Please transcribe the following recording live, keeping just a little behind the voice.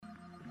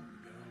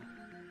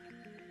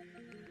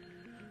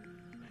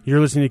You're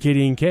listening to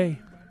KDK.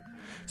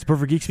 Support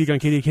for Geekspeak on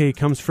KDK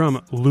comes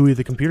from Louie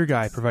the Computer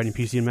Guy, providing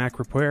PC and Mac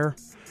repair,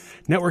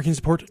 networking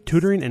support,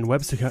 tutoring, and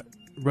web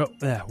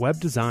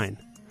design.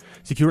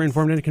 Secure,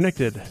 informed, and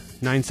connected.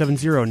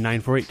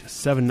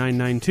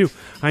 970-948-7992.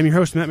 I'm your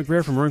host, Matt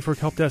McBrayer from Roaring Fork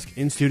Help Desk,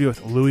 in studio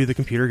with Louie the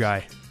Computer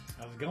Guy.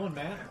 How's it going,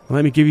 Matt?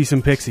 Let me give you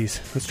some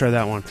pixies. Let's try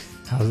that one.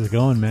 How's it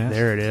going, Matt?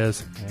 There it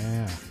is.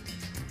 Yeah.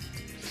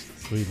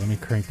 Sweet, let me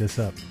crank this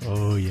up.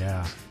 Oh,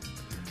 yeah.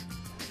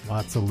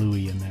 Lots of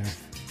Louie in there.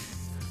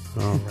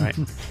 All right.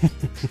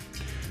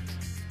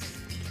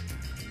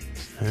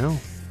 Well,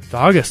 it's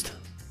August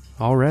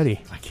already.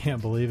 I can't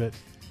believe it.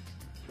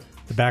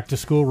 The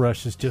back-to-school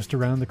rush is just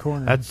around the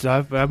corner.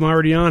 I'm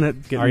already on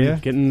it. Are you?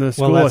 Getting the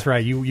school. Well, that's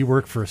right. You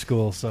work for a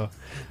school, so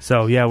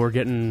yeah, we're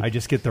getting. I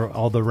just get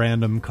all the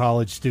random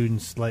college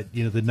students,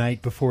 the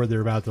night before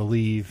they're about to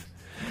leave,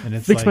 and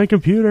it's fix my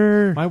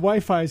computer. My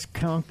Wi-Fi's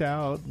conked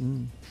out.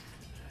 And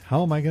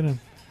how am I gonna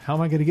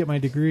get my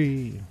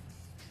degree?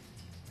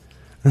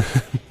 I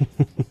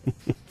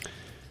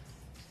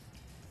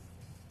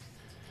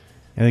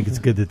think it's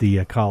good that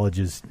the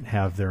colleges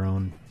have their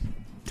own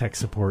tech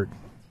support.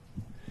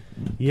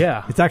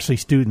 Yeah, it's actually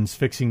students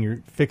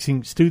fixing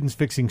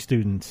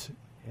students,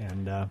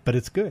 and but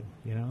it's good.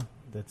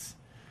 It's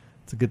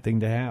a good thing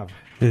to have.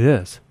 It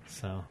is.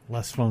 So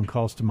less phone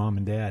calls to mom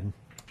and dad.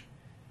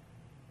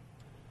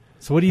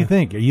 So what do you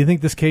think? You think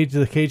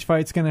the cage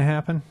fight's going to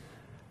happen?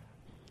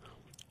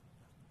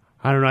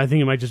 I don't know. I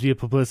think it might just be a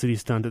publicity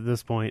stunt at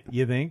this point.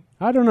 You think?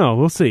 I don't know.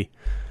 We'll see.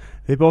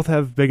 They both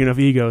have big enough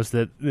egos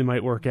that they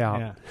might work out.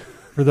 Yeah.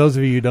 For those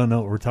of you who don't know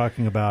what we're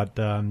talking about,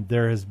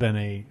 there has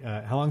been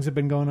how long has it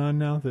been going on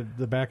now?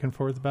 The back and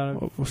forth about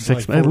it?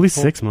 At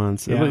least 6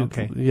 months. Yeah,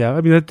 okay. Yeah,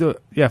 I mean,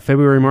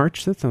 February,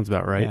 March. That sounds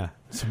about right. Yeah.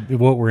 So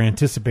what we're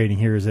anticipating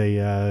here is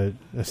a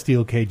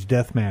steel cage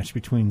death match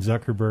between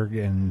Zuckerberg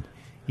and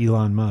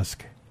Elon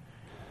Musk,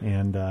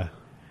 and I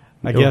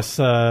guess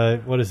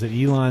what is it?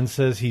 Elon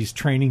says he's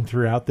training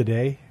throughout the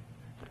day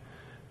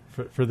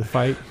for the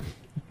fight,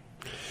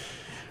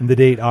 and the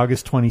date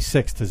August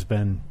 26th has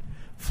been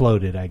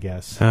floated, I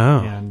guess. Oh.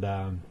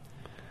 And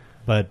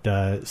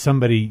but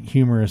somebody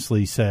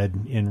humorously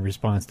said in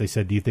response, they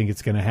said, "Do you think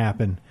it's going to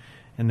happen?"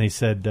 And they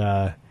said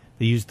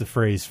they used the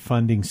phrase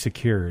 "funding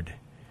secured."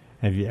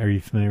 Are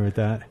you familiar with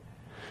that?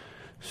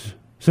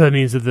 So that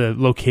means that the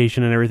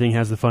location and everything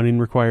has the funding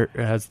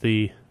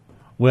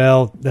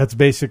Well, that's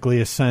basically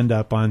a send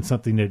up on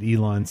something that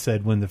Elon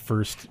said when the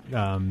first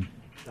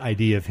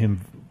idea of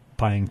him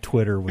buying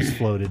Twitter was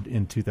floated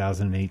in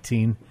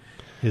 2018.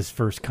 His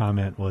first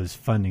comment was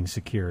funding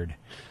secured,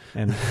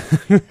 and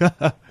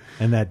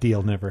and that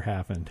deal never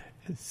happened.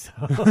 So.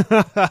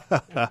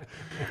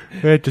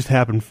 It just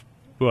happened.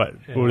 What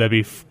would that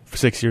be?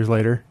 6 years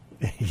later?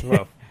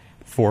 Well,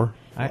 4.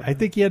 I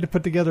think he had to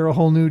put together a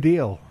whole new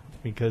deal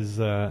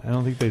because I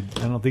don't think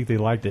they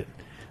liked it.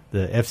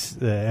 The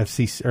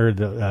FCC or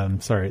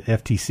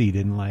FTC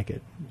didn't like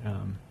it.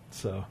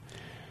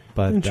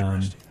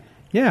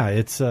 Yeah,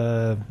 it's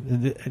and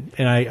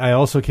I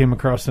also came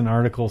across an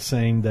article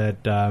saying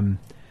that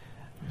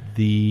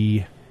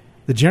the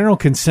general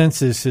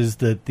consensus is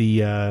that the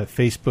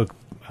Facebook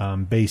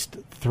based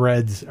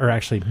Threads, or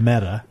actually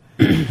Meta,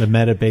 the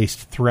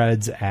Meta-based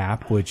Threads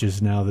app, which is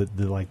now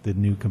the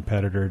new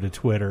competitor to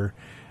Twitter,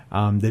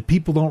 that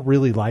people don't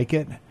really like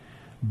it,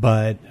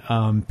 but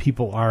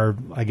people are,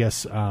 I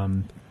guess,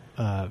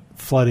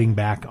 flooding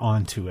back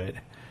onto it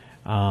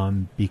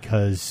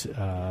because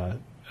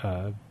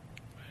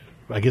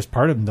I guess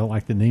part of them don't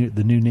like the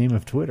new name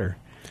of Twitter.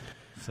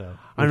 So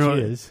I don't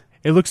know.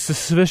 It looks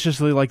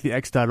suspiciously like the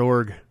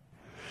X.org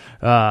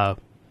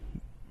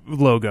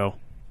logo.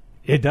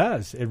 It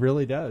does. It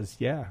really does.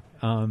 Yeah.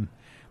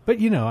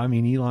 But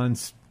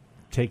Elon's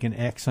taken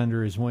X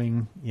under his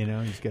wing.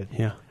 He's got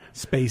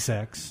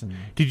SpaceX. And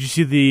did you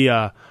see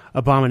the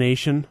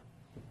abomination?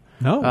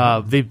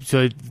 No.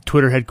 So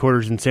Twitter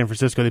headquarters in San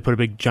Francisco, they put a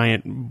big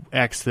giant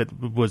X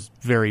that was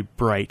very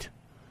bright.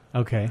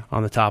 Okay.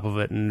 On the top of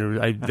it,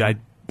 and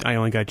I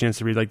only got a chance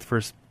to read the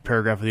first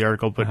paragraph of the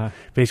article, but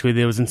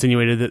basically it was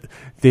insinuated that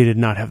they did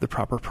not have the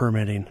proper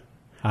permitting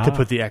to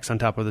put the X on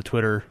top of the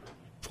Twitter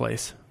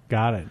place.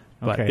 Got it.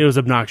 But okay. It was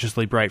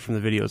obnoxiously bright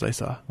from the videos I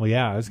saw. Well,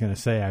 yeah, I was going to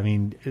say,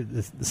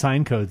 the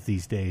sign codes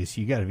these days,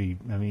 you got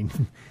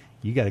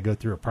to go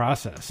through a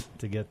process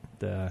to get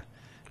to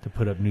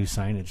put up new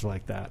signage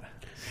like that.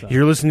 So.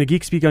 You're listening to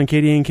Geekspeak on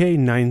KDNK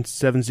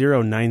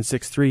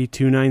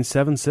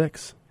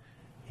 970-963-2976.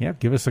 Yeah,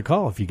 give us a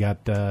call if you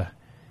got a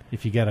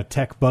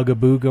tech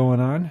bugaboo going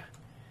on,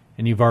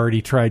 and you've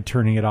already tried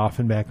turning it off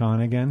and back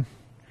on again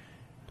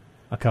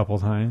a couple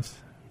times.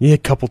 Yeah, a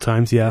couple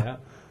times. Yeah.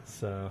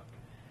 So,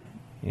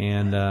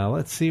 and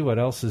let's see what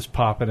else is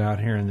popping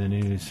out here in the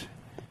news.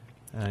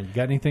 You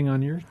got anything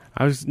on your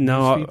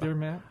newsfeed there,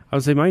 Matt? I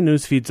would say my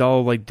newsfeed's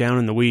all down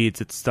in the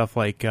weeds. It's stuff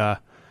like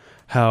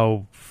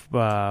how.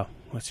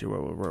 Let's see,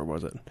 where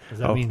was it? Does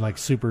that mean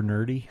super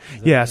nerdy?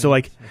 Yeah, so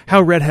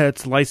how Red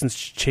Hat's license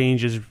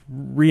change is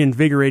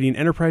reinvigorating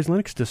enterprise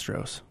Linux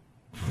distros.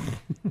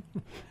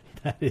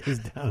 That is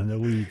down in the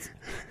weeds.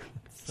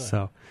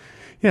 So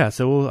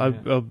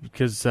we'll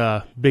because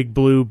Big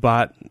Blue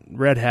bought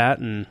Red Hat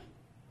and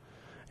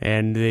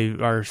they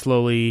are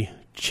slowly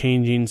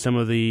changing some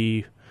of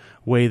the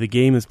way the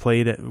game is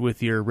played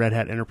with your Red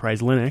Hat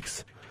Enterprise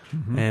Linux.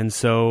 Mm-hmm. And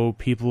so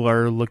people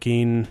are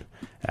looking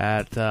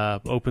at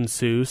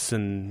OpenSUSE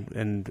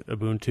and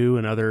Ubuntu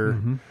and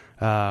other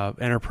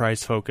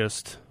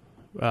enterprise-focused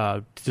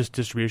just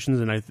distributions.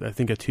 And I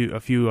think a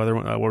few other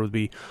ones, what would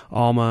be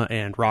Alma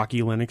and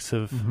Rocky Linux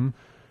have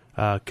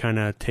kind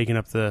of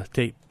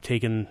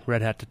taken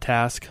Red Hat to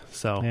task.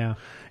 So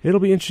it'll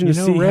be interesting to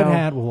see. Red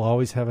Hat will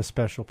always have a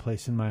special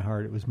place in my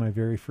heart. It was my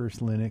very first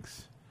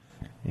Linux,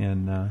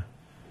 and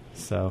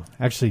so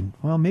actually,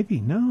 well, maybe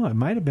no, it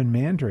might have been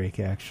Mandrake.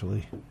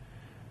 Actually,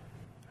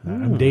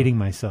 I'm dating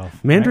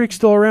myself. Mandrake's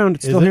still around.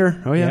 It's still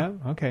here. Oh yeah.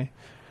 Okay.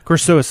 Of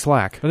course, so is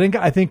Slack.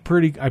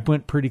 I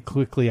went pretty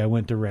quickly. I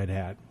went to Red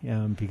Hat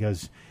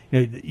because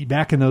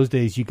back in those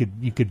days you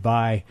could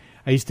buy.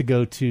 I used to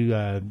go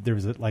to there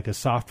was a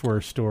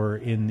software store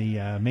in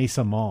the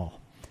Mesa Mall,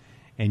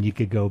 and you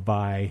could go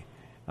buy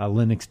a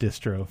Linux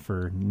distro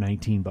for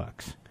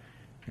 $19.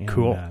 And,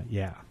 cool.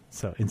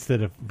 So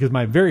instead of because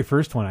my very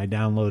first one I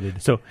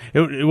downloaded. So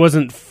it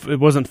wasn't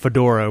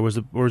Fedora. Was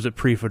it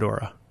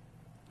pre-Fedora?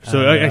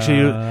 So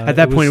actually, at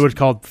that point, it was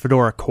called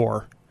Fedora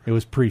Core. It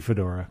was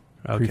pre-Fedora.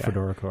 Okay.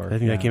 Pre-Fedora Core. I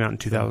think that came out in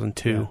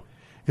 2002.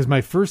 Because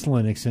my first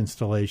Linux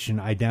installation,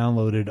 I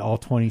downloaded all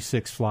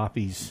 26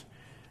 floppies,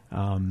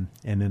 and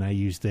then I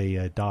used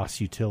a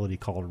DOS utility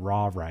called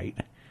rawwrite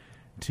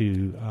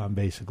to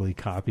basically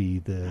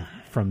copy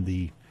from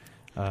the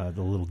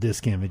little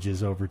disk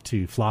images over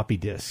to floppy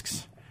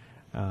disks.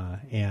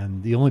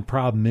 And the only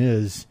problem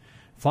is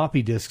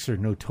floppy disks are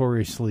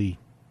notoriously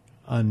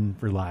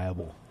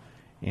unreliable.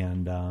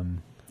 And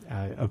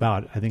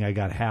I think I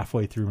got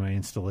halfway through my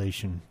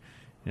installation,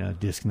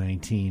 disk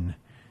 19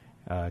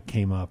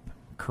 came up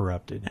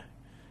corrupted.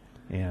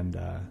 And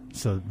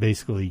so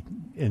basically,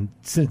 and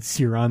since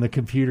you're on the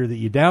computer that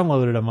you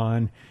downloaded them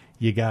on,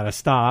 you got to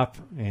stop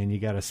and you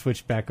got to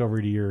switch back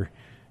over to your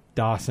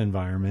DOS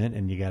environment,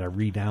 and you got to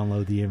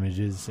re-download the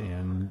images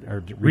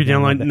or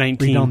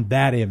re-download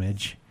that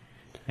image,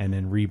 and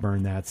then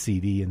reburn that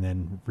CD, and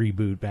then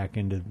reboot back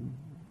into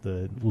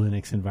the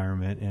Linux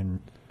environment and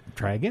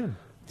try again.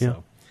 Yeah.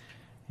 So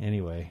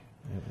anyway,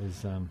 it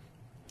was.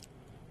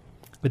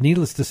 But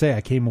needless to say,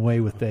 I came away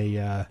with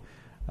an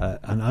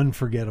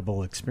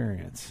unforgettable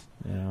experience,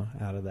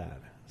 out of that.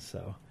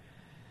 So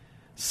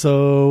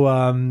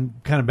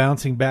kind of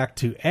bouncing back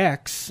to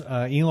X,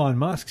 Elon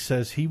Musk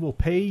says he will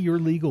pay your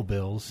legal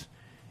bills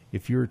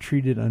if you're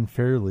treated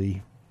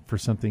unfairly for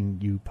something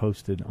you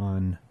posted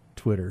on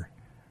Twitter,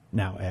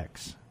 now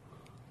X.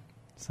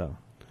 So,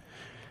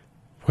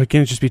 why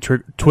can't it just be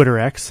Twitter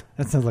X?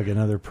 That sounds like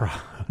another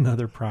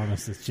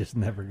promise that's just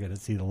never going to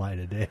see the light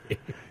of day.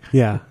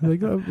 Yeah,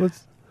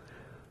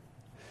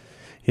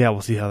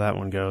 we'll see how that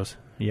one goes.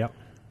 Yep.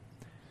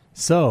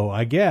 So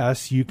I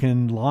guess you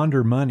can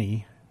launder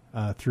money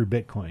through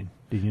Bitcoin.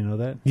 Did you know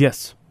that?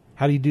 Yes.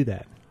 How do you do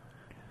that?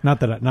 Not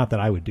that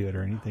I would do it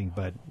or anything,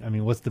 but I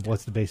mean, what's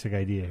the basic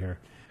idea here?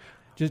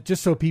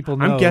 Just so people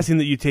know. I'm guessing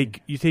that you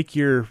take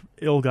your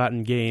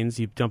ill-gotten gains,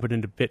 you dump it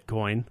into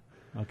Bitcoin.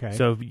 Okay.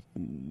 So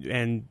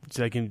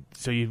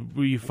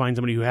you find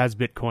somebody who has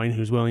Bitcoin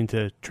who's willing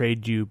to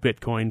trade you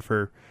Bitcoin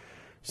for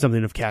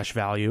something of cash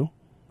value.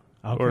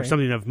 Okay. Or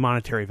something of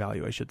monetary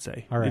value, I should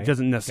say. All right. It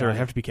doesn't necessarily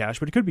have to be cash,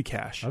 but it could be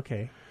cash.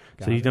 Okay.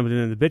 So you dump it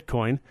into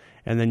Bitcoin,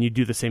 and then you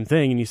do the same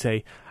thing, and you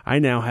say, I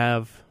now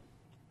have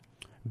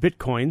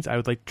Bitcoins I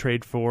would like to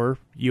trade for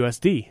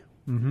USD.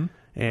 Mm-hmm.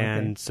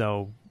 And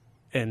so,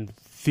 and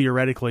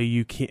theoretically,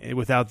 you can't,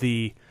 without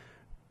the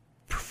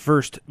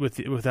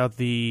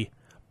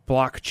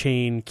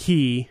blockchain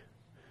key,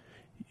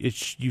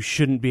 you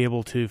shouldn't be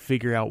able to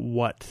figure out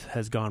what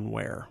has gone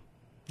where.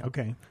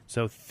 Okay.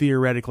 So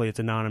theoretically, it's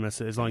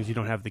anonymous as long as you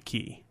don't have the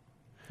key.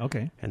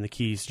 Okay. And the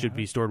keys should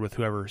be stored with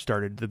whoever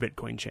started the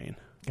Bitcoin chain.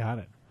 Got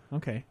it.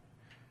 Okay.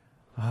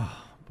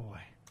 Oh, boy.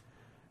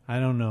 I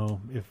don't know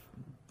if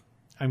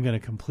I'm going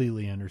to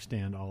completely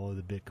understand all of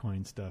the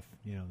Bitcoin stuff.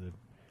 The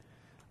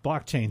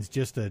blockchain's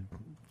just an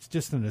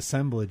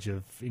assemblage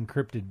of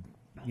encrypted,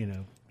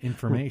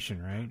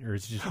 information, right? Or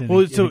it's just an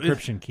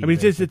encryption key. I mean,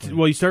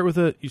 you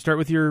start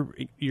with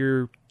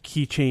your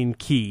keychain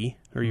key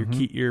or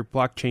your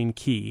blockchain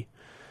key,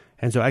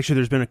 and so actually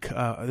there's been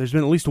at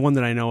least one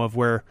that I know of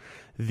where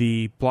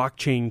the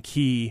blockchain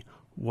key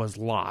was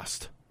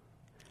lost.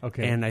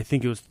 Okay, and I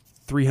think it was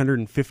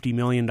 $350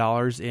 million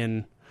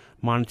in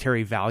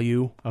monetary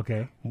value.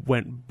 Okay,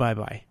 went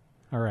bye-bye.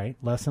 All right,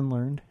 lesson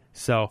learned.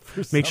 So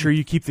make sure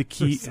you keep the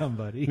key.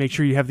 Somebody. Make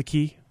sure you have the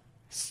key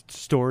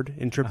stored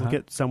in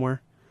triplicate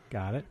somewhere.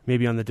 Got it.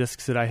 Maybe on the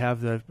disks that I have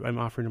that I'm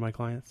offering to my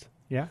clients.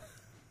 Yeah.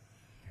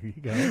 There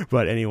you go.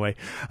 But anyway,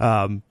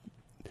 and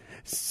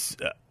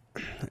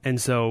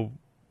so,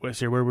 where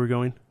were we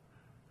going?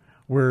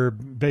 We're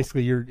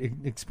basically, you're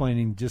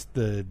explaining just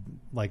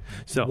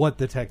what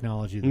the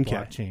technology of the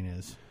blockchain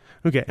is.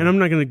 Okay, and I'm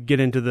not going to get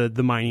into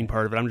the mining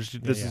part of it. I'm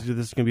just this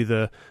is going to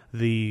be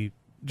the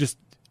just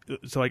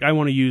so like I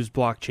want to use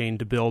blockchain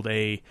to build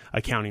a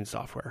accounting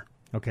software.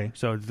 Okay,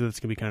 so that's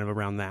going to be kind of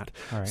around that.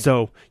 All right.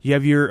 So you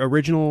have your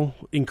original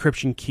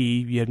encryption key.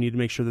 You need to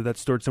make sure that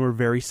that's stored somewhere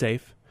very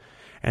safe,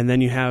 and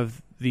then you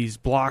have these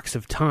blocks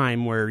of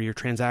time where your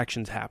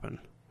transactions happen.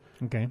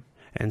 Okay,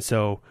 and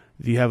so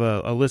you have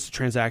a list of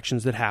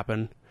transactions that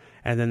happen,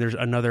 and then there's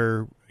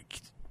another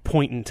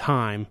point in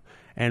time.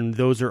 And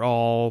those are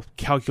all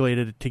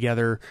calculated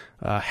together,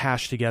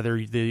 hashed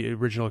together. The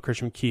original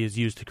encryption key is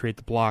used to create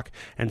the block,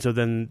 and so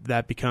then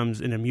that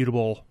becomes an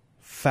immutable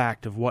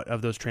fact of what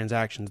of those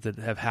transactions that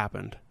have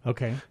happened.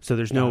 Okay. So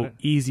there's no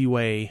easy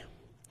way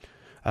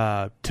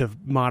to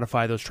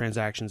modify those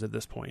transactions at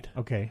this point.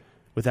 Okay.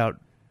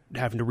 Without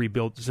having to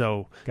rebuild.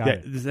 So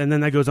and then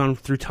that goes on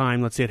through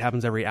time. Let's say it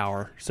happens every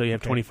hour. So you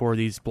have 24 of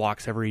these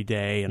blocks every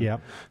day, and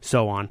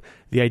so on.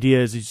 The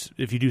idea is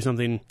if you do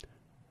something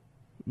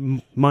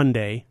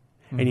Monday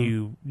and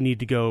you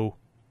need to go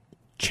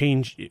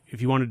change,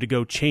 if you wanted to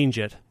go change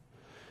it,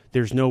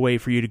 there's no way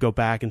for you to go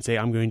back and say,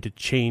 I'm going to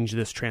change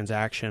this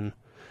transaction,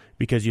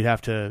 because you'd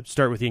have to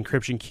start with the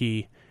encryption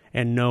key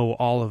and know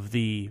all of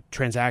the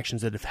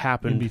transactions that have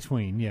happened in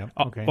between.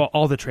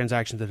 All the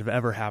transactions that have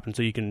ever happened,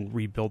 so you can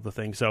rebuild the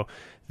thing. So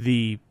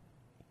if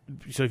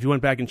you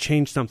went back and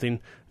changed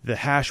something, the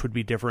hash would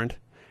be different,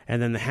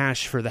 and then the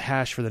hash for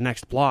the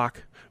next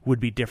block would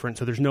be different.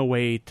 So there's no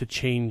way to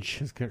change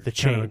the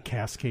chain. Kind of a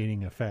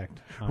cascading effect.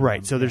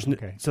 Right. So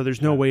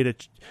there's no way to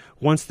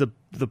once the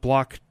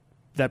block,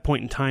 that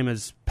point in time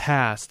has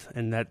passed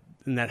and that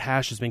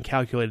hash has been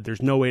calculated,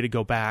 there's no way to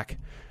go back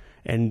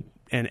and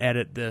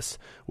edit this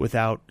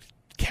without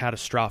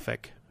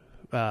catastrophic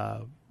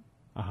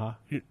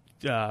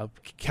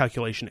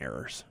calculation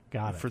errors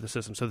for the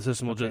system. So the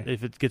system will just,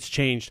 if it gets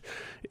changed,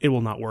 it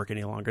will not work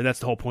any longer. That's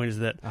the whole point, is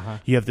that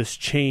you have this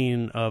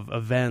chain of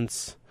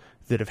events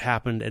that have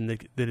happened, and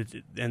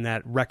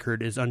that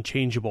record is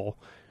unchangeable.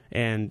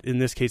 And in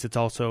this case, it's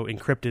also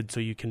encrypted, so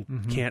you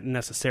can't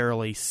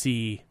necessarily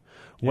see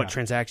what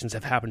transactions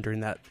have happened during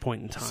that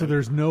point in time. So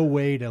there's no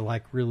way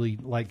to really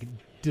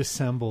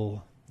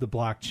disassemble the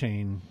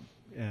blockchain,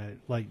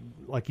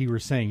 like you were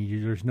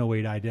saying. There's no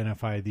way to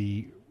identify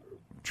the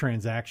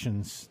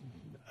transactions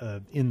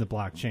in the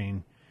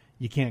blockchain.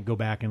 You can't go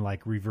back and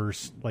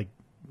reverse,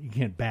 you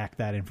can't back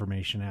that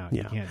information out.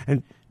 You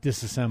can't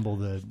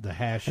disassemble the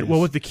hashes.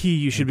 Well, with the key,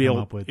 you should be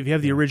able. If you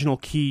have the original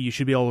key, you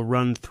should be able to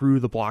run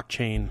through the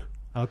blockchain.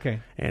 Okay.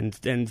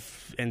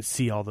 And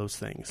see all those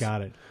things.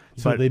 Got it.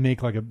 So they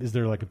make is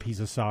there a piece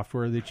of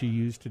software that you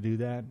use to do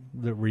that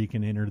where you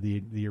can enter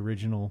the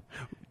original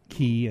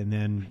key and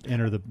then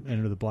enter the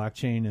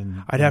blockchain,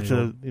 and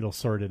it'll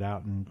sort it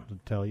out and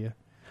tell you.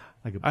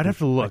 I'd have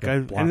to look.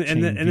 And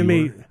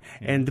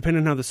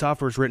depending on how the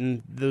software is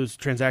written, those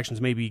transactions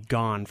may be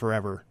gone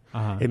forever.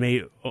 It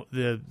may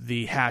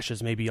the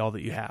hashes may be all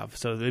that you have.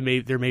 So it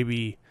may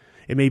be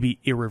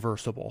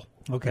irreversible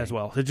as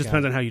well. It just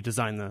depends on how you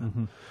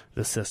design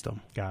the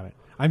system. Got it.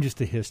 I'm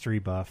just a history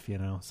buff,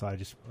 so I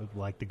just would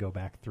like to go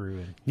back through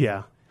and see.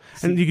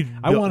 And you could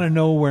I want to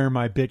know where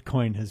my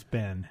Bitcoin has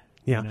been.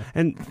 Yeah,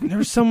 and there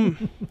was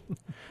some.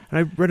 And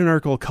I read an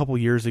article a couple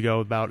years ago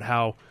about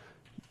how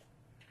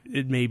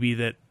it may be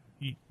that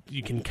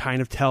you can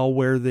kind of tell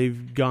where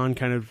they've gone,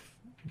 kind of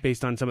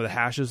based on some of the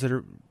hashes that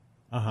are,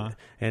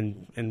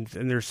 and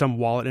there's some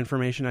wallet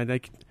information. I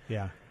think.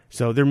 Yeah.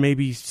 So there may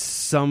be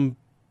some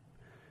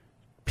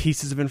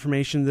pieces of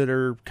information that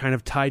are kind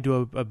of tied to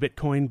a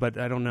Bitcoin, but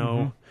I don't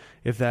know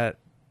if that.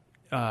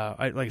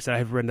 Like I said, I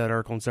haven't read that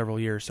article in several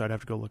years, so I'd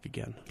have to go look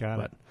again. Got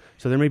it.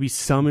 So there may be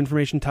some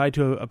information tied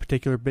to a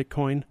particular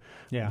Bitcoin,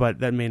 but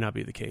that may not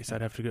be the case.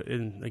 I'd have to go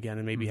in again,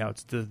 and maybe how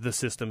it's the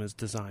system is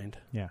designed.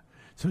 Yeah.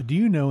 So do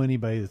you know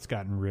anybody that's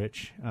gotten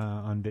rich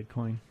on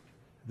Bitcoin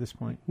at this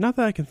point? Not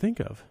that I can think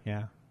of.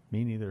 Yeah,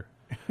 me neither.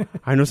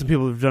 I know some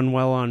people have done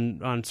well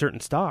on certain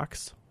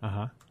stocks.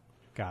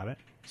 Got it.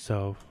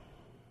 So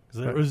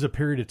there was a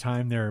period of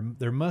time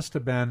there must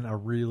have been a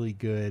really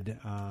good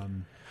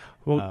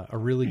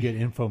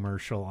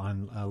infomercial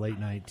on late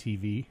night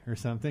TV or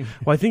something.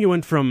 Well, I think it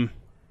went from,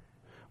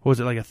 what was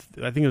it, I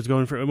think it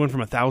went from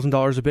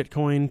 $1,000 a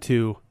Bitcoin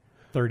to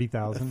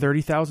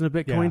 $30,000 a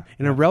Bitcoin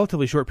in a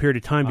relatively short period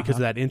of time because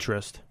of that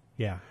interest.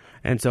 Yeah.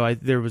 And so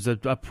there was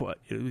what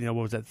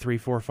was that, 3,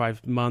 4,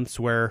 5 months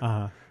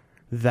where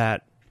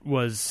that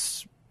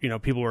was,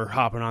 people were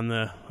hopping on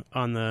the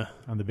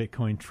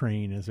Bitcoin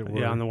train, as it were.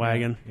 Yeah, on the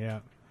wagon. Yeah.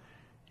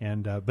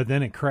 And but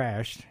then it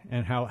crashed.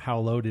 And how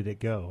low did it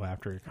go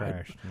after it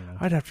crashed?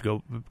 I'd have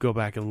to go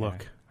back and look.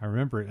 Yeah. I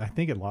remember it. I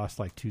think it lost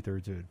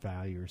 2/3 of its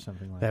value or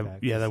something like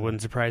that. Yeah, that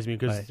wouldn't surprise me,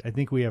 because I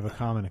think we have a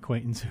common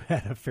acquaintance who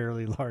had a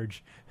fairly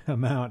large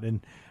amount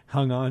and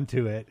hung on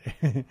to it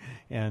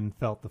and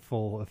felt the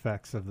full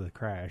effects of the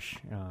crash.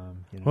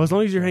 Well, as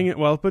long as you're hanging,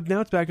 but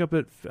now it's back up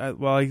at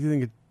I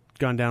think it's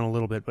gone down a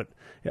little bit, but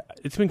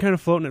it's been kind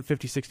of floating at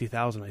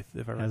 50,000-60,000,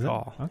 if I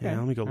recall. Okay. Yeah,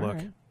 let me go look.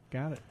 Right.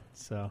 Got it.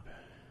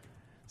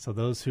 So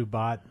those who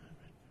bought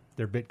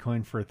their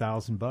Bitcoin for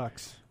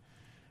 $1,000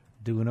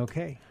 doing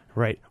okay.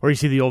 Right. Or you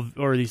see the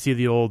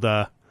old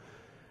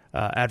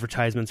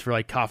advertisements for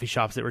like coffee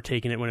shops that were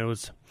taking it when it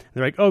was.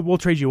 They're like, oh, we'll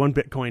trade you 1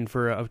 Bitcoin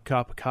for a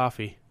cup of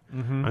coffee.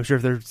 Mm-hmm. I'm sure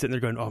if they're sitting there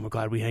going, oh, I'm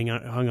glad we hung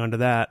on to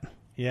that.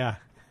 Yeah.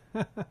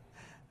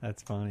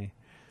 That's funny.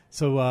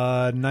 So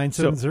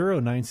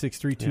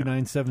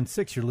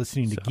 970-963-2976. You're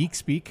listening to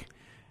Geekspeak,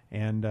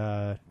 and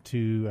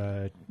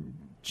to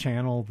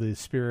channel the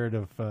spirit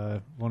of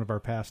one of our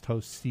past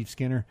hosts, Steve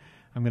Skinner,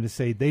 I'm going to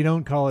say they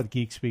don't call it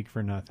Geekspeak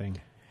for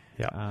nothing.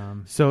 Yeah.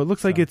 So it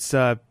looks like it's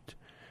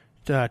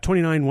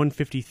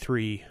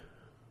 29,153.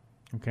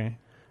 Okay.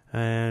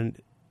 And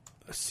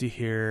let's see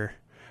here.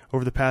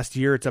 Over the past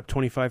year, it's up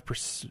 26%.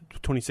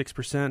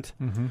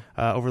 Mm-hmm.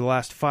 Over the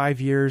last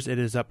 5 years, it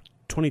is up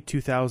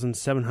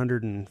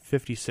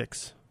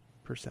 22,756%.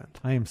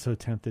 I am so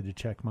tempted to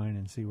check mine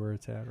and see where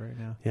it's at right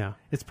now. Yeah.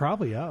 It's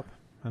probably up.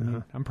 I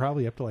mean, I'm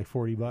probably up to like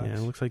 $40. Yeah,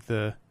 it looks like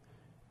the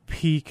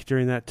peak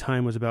during that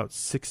time was about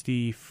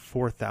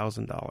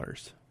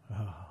 $64,000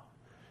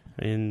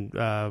 in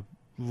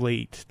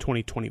late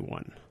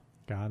 2021.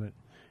 Got it.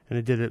 And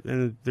it did it,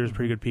 and there's a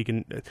pretty good peak.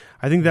 And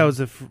I think that was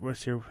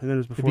what's here. And then it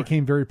was before. It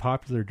became very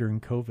popular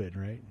during COVID,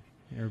 right?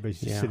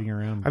 Everybody's just sitting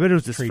around. I bet it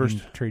was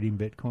trading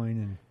Bitcoin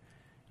and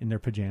in their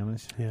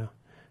pajamas. Yeah.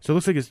 So it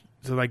looks like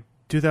like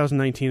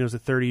 2019 it was a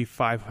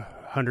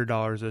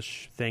 $3,500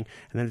 ish thing,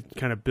 and then it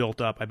kind of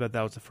built up. I bet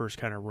that was the first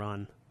kind of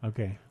run.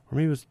 Okay. Or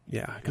maybe it was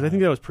because I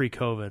think that was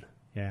pre-COVID.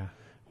 Yeah.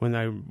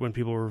 When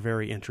people were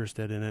very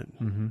interested in it.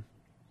 Mm-hmm.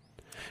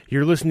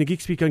 You're listening to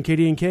Geekspeak on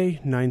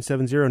KDNK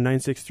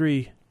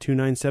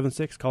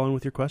 970-963-2976. Call in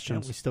with your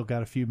questions. Yeah, we still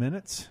got a few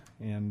minutes,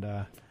 and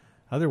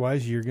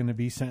otherwise you're going to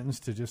be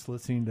sentenced to just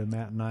listening to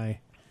Matt and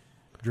I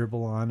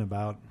dribble on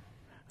about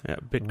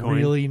Bitcoin,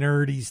 really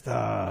nerdy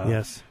stuff.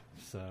 Yes.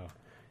 So,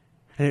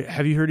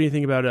 have you heard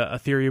anything about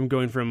Ethereum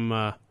going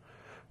from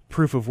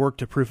proof of work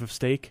to proof of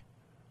stake?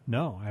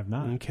 No, I have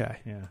not. Okay.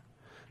 Yeah.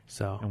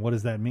 So, and what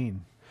does that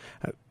mean?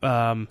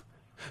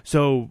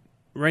 So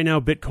right now,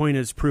 Bitcoin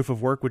is proof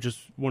of work, which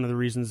is one of the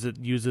reasons it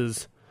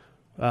uses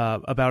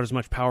about as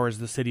much power as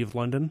the City of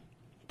London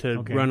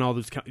to run all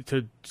those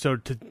to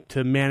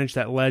manage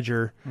that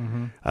ledger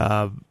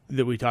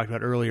that we talked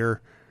about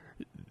earlier.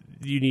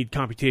 You need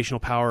computational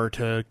power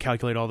to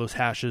calculate all those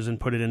hashes and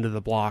put it into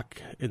the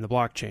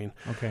blockchain.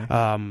 Okay.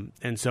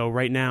 And so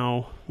right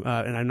now,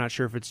 and I'm not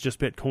sure if it's just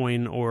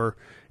Bitcoin or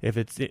if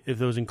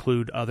those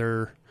include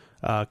other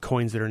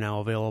coins that are now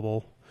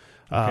available.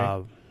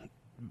 Okay.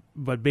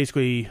 But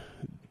basically,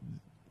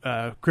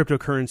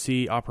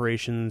 cryptocurrency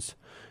operations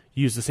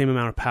use the same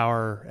amount of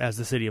power as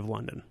the City of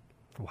London.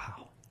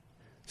 Wow.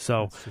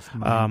 So it's just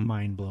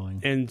mind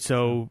blowing. And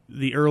so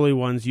the early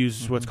ones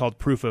use what's called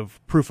proof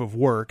of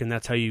work, and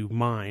that's how you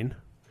mine.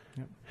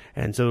 Yep.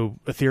 And so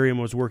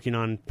Ethereum was working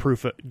on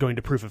going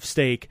to proof of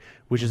stake,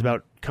 which is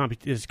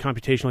is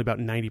computationally about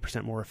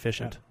 90% more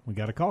efficient. Yep. We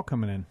got a call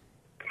coming in.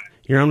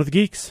 You're on with the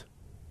Geeks.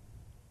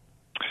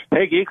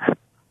 Hey, Geeks.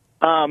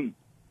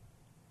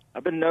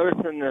 I've been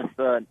noticing this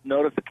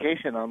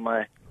notification on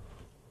my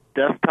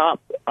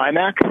desktop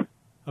iMac.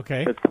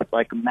 Okay. It's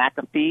like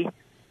McAfee.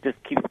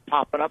 Just keeps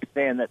popping up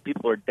saying that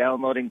people are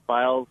downloading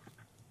files.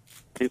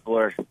 I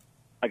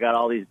got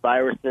all these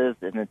viruses,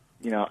 and it's,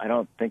 I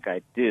don't think I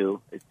do.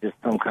 It's just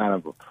some kind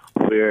of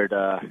weird.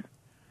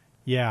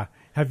 Yeah.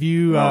 Have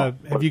you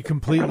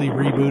completely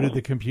rebooted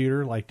the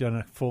computer, like done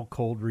a full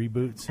cold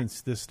reboot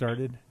since this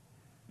started?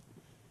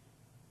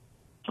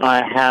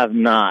 I have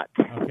not.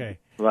 Okay.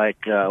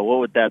 Like,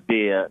 what would that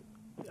be? A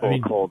full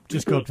cold?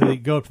 Just go up to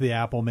the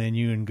Apple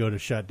menu and go to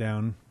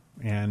shutdown.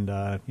 And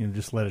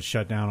just let it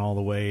shut down all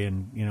the way,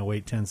 and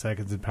wait 10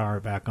 seconds and power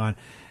it back on.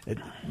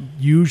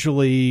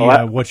 Usually,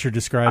 what you're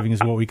describing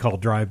is what we call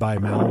drive-by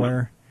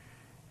malware,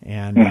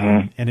 and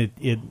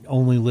it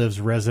only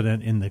lives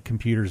resident in the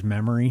computer's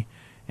memory.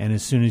 And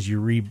as soon as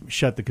you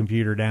shut the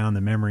computer down,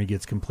 the memory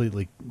gets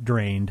completely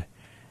drained,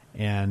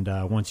 and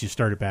once you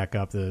start it back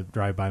up, the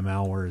drive-by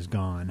malware is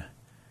gone.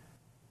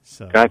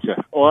 So,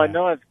 gotcha. Well, I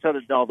know I've shut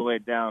it all the way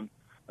down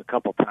a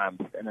couple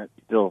times, and I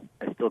still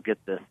get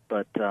this.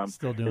 But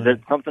still doing is it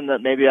something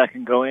that maybe I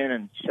can go in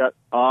and shut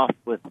off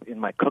in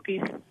my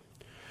cookies?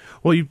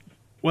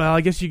 Well,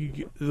 I guess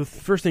the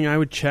first thing I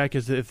would check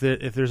is if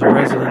there's a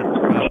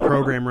resident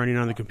program running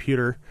on the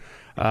computer.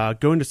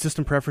 Go into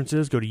System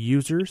Preferences, go to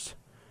Users,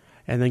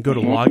 and then go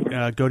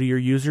to go to your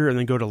user, and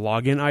then go to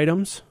Login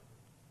Items,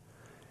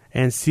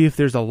 and see if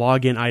there's a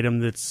login item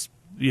that's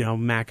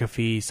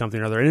McAfee something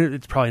or other. And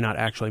it's probably not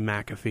actually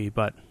McAfee,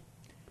 but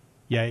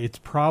yeah, it's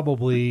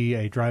probably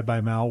a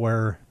drive-by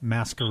malware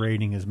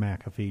masquerading as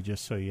McAfee,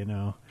 just so you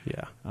know.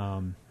 Yeah.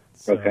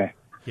 Okay.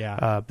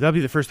 Yeah. That'll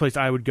be the first place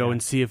I would go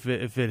and see if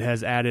it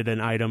has added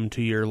an item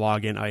to your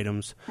login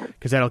items,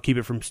 because that'll keep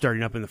it from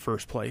starting up in the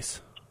first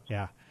place.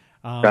 Yeah.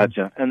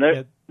 Gotcha. And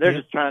they're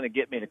just trying to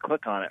get me to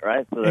click on it,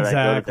 right? So that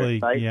exactly. I go to their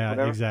site, yeah.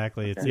 whatever?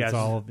 Exactly.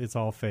 It's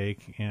all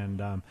fake,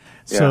 and and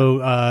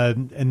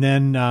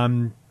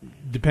then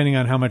depending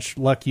on how much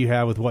luck you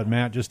have with what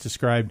Matt just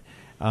described.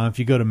 If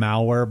you go to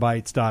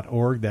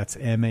malwarebytes.org, that's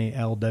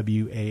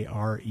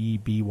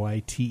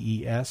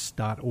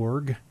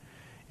malwarebytes.org,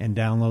 and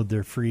download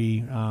their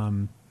free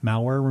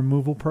malware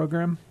removal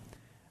program,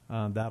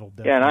 that'll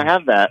definitely... Yeah, and I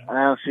have that.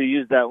 I actually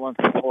used that once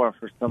before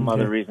for some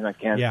other reason. I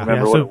can't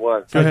remember what it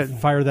was. Go ahead,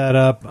 fire that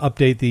up,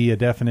 update the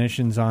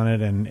definitions on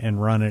it,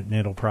 and run it, and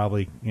it'll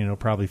probably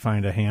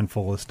find a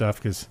handful of stuff,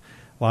 because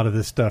a lot of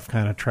this stuff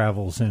kind of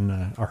travels in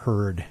a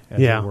herd,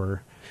 as it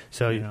were.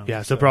 So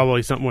so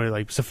probably something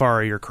like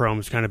Safari or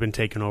Chrome's kind of been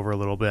taken over a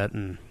little bit,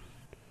 and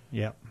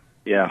yeah.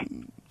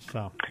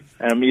 So,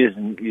 and I'm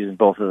using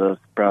both of those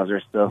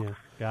browsers still. Yeah.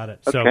 Got it.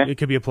 So it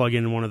could be a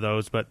plug-in in one of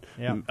those, but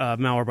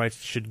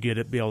Malwarebytes should be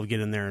able to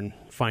get in there and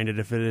find it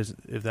if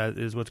that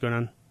is what's going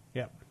on.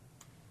 Yeah.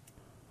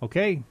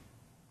 Okay.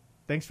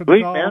 Thanks for the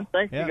call. Man.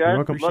 Thanks, you guys. You're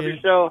welcome. Love your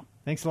show.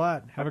 Thanks a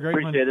lot. Have a great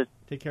one. Appreciate it.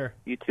 Take care.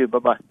 You too.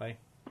 Bye-bye. Bye.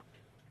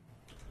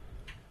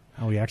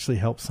 Oh, we actually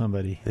helped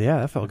somebody.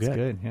 Yeah, that felt That's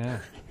good. Yeah.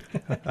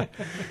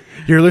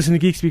 You're listening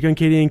to Geekspeak on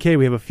KDNK.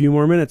 We have a few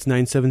more minutes.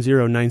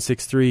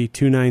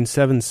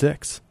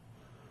 970-963-2976.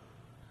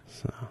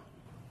 So,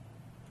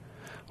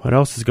 what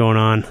else is going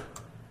on?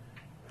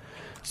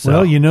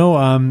 So,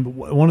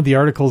 well, one of the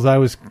articles I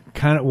was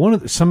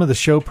some of the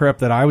show prep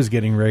that I was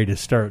getting ready to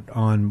start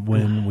on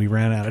when we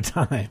ran out of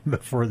time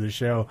before the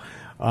show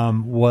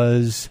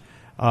was,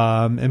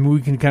 and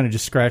we can kind of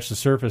just scratch the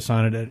surface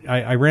on it.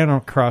 I ran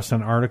across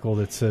an article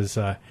that says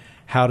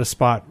how to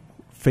spot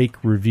fake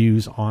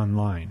reviews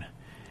online,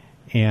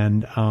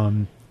 and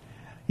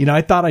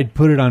I thought I'd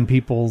put it on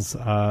people's.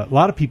 A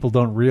lot of people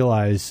don't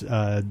realize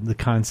the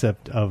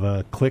concept of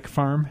a click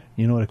farm.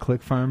 You know what a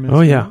click farm is? Oh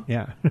yeah,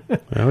 yeah.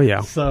 Oh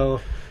yeah. So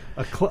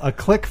a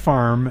click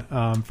farm,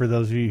 for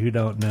those of you who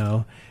don't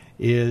know,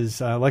 is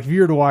like if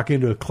you were to walk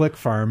into a click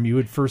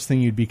farm, first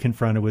thing you'd be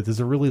confronted with is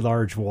a really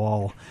large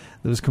wall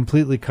that was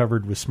completely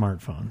covered with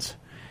smartphones,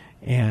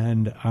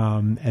 and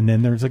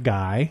then there's a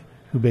guy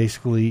who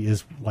basically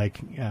is like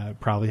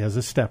probably has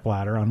a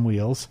stepladder on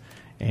wheels,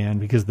 and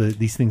because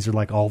these things are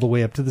like all the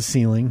way up to the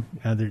ceiling,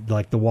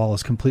 like the wall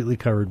is completely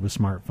covered with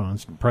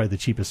smartphones, probably the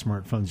cheapest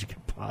smartphones you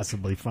could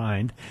possibly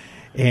find,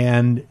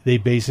 and they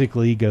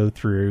basically go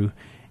through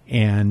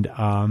and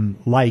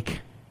like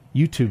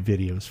YouTube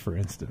videos, for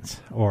instance,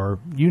 or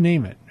you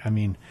name it. I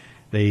mean,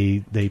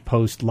 they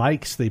post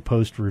likes, they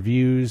post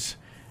reviews.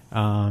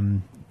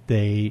 And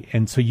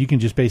so you can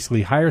just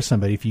basically hire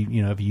somebody if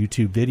you have a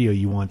YouTube video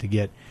you want to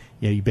get.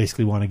 You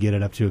basically want to get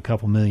it up to a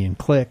couple million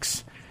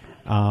clicks.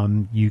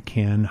 You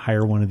can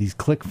hire one of these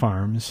click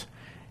farms,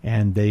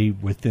 and they,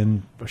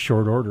 within a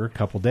short order, a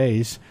couple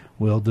days,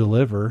 will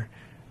deliver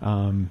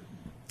 1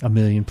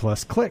 million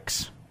plus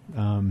clicks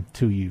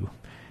to you.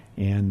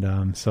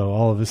 And so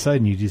all of a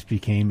sudden, you just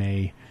became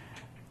a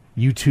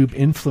YouTube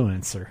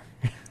influencer.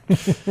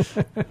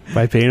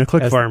 By paying a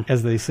click farm.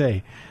 As they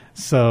say.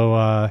 So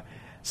I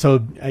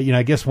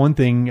guess one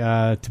thing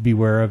to be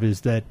aware of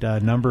is that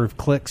number of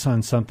clicks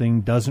on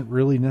something doesn't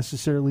really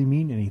necessarily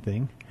mean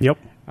anything. Yep.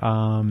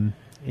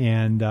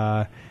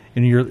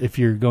 If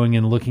you're going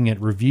and looking at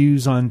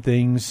reviews on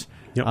things,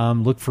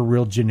 look for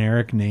real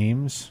generic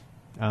names,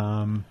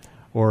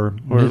 or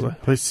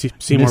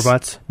Seymour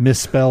Butts,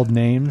 misspelled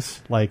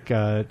names like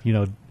Don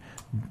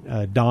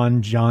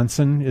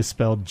Johnson is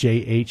spelled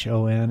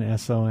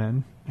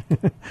JHONSON.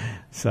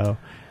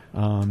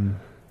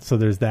 So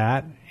there's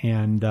that.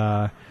 And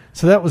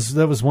so that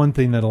was one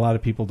thing that a lot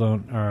of people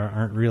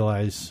aren't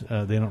realize.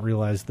 They don't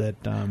realize that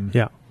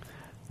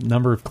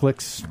number of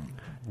clicks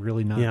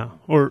really not.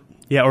 Or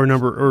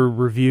number or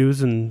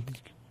reviews, and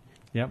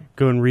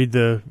go and read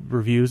the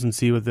reviews and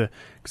see what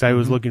because I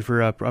was looking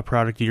for a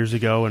product years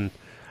ago, and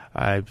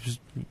I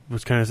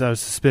was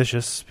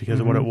suspicious because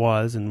of what it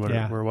was and where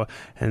it was,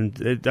 and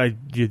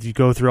you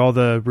go through all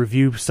the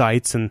review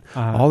sites, and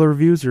all the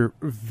reviews are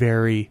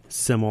very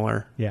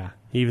similar. Yeah.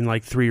 Even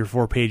like 3 or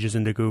 4 pages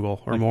into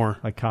Google or more.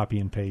 Like copy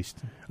and paste.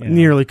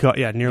 Nearly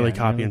copy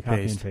and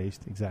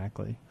paste.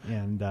 Exactly.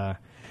 And a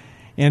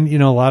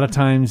lot of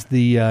times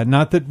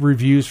not that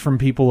reviews from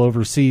people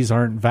overseas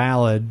aren't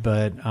valid,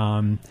 but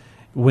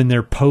when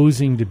they're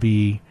posing to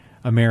be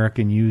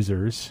American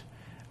users,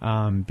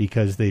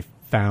 because they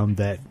found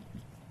that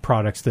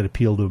products that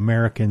appeal to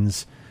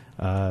Americans,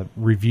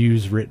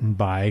 reviews written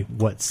by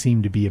what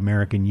seem to be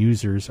American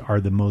users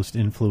are the most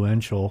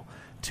influential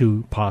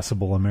to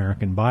possible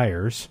American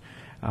buyers.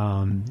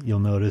 You'll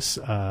notice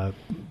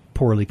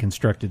poorly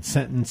constructed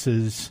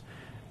sentences,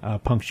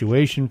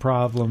 punctuation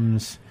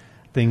problems,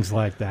 things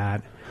like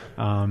that,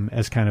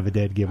 as kind of a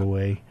dead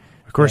giveaway.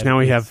 Of course, now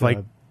we have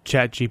like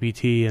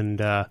ChatGPT and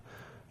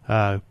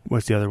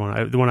what's the other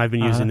one? The one I've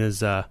been using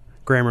is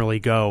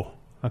Grammarly Go.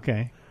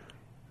 Okay.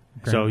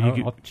 So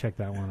I'll check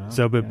that one out.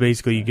 So, but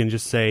basically, you can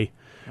just say,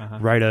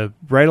 write a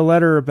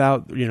letter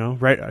about,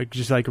 write a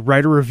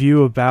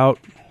review about.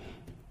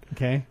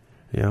 Okay.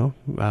 Can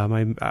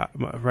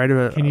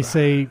you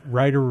say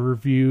write a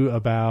review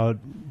about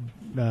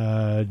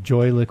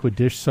Joy liquid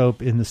dish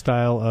soap in the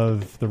style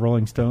of the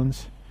Rolling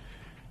Stones,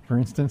 for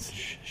instance?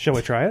 Shall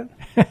we try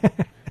it?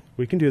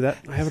 We can do that.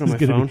 I have it on my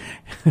phone.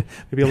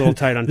 Maybe a little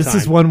tight on time. This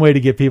is one way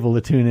to get people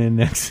to tune in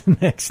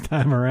next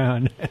time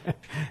around,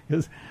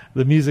 because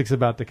the music's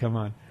about to come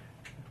on.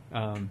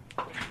 All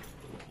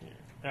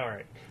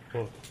right.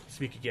 We'll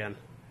speak again.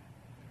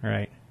 All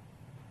right.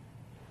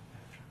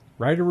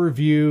 Write a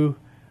review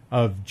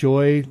of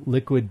Joy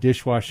liquid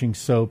dishwashing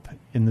soap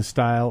in the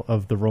style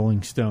of the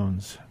Rolling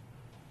Stones.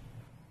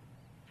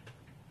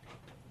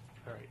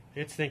 All right.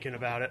 It's thinking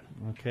about it.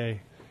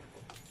 Okay.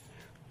 It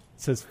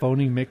says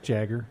phoning Mick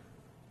Jagger.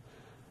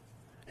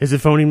 Is it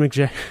phoning Mick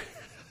Jagger?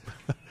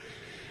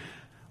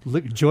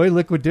 Joy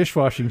liquid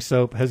dishwashing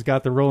soap has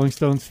got the Rolling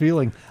Stones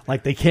feeling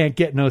like they can't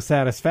get no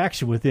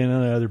satisfaction within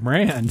another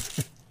brand.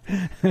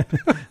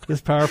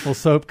 This powerful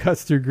soap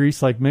cuts through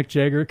grease like Mick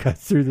Jagger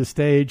cuts through the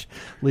stage,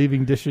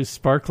 leaving dishes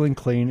sparkling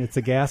clean. It's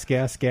a gas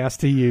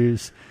to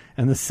use,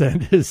 and the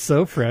scent is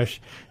so fresh,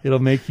 it'll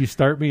make you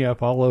start me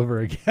up all over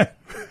again.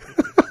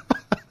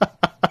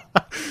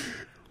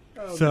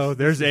 So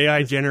there's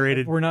AI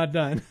generated. We're not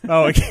done.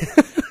 Oh, okay.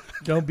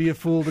 Don't be a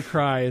fool to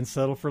cry and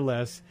settle for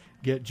less.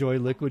 Get Joy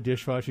liquid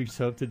dishwashing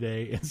soap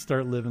today and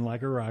start living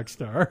like a rock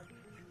star.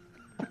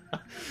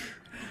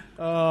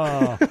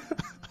 Oh,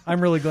 I'm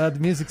really glad the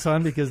music's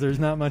on because there's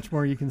not much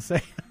more you can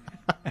say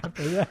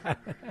after that.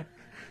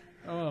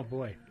 Oh,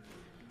 boy.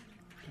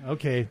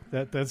 Okay,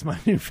 that's my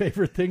new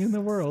favorite thing in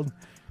the world.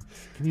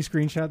 Can you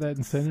screenshot that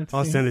and send it to me?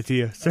 I'll send it to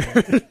you,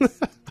 sir.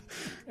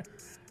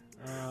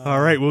 All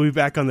right, we'll be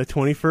back on the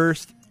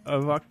 21st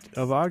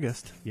of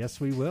August. Yes,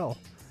 we will.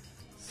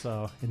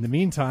 So, in the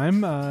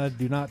meantime,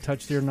 do not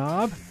touch your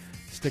knob.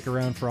 Stick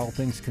around for all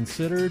things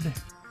considered.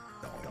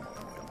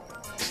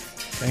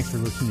 Thanks for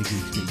listening to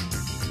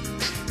Geekspeak.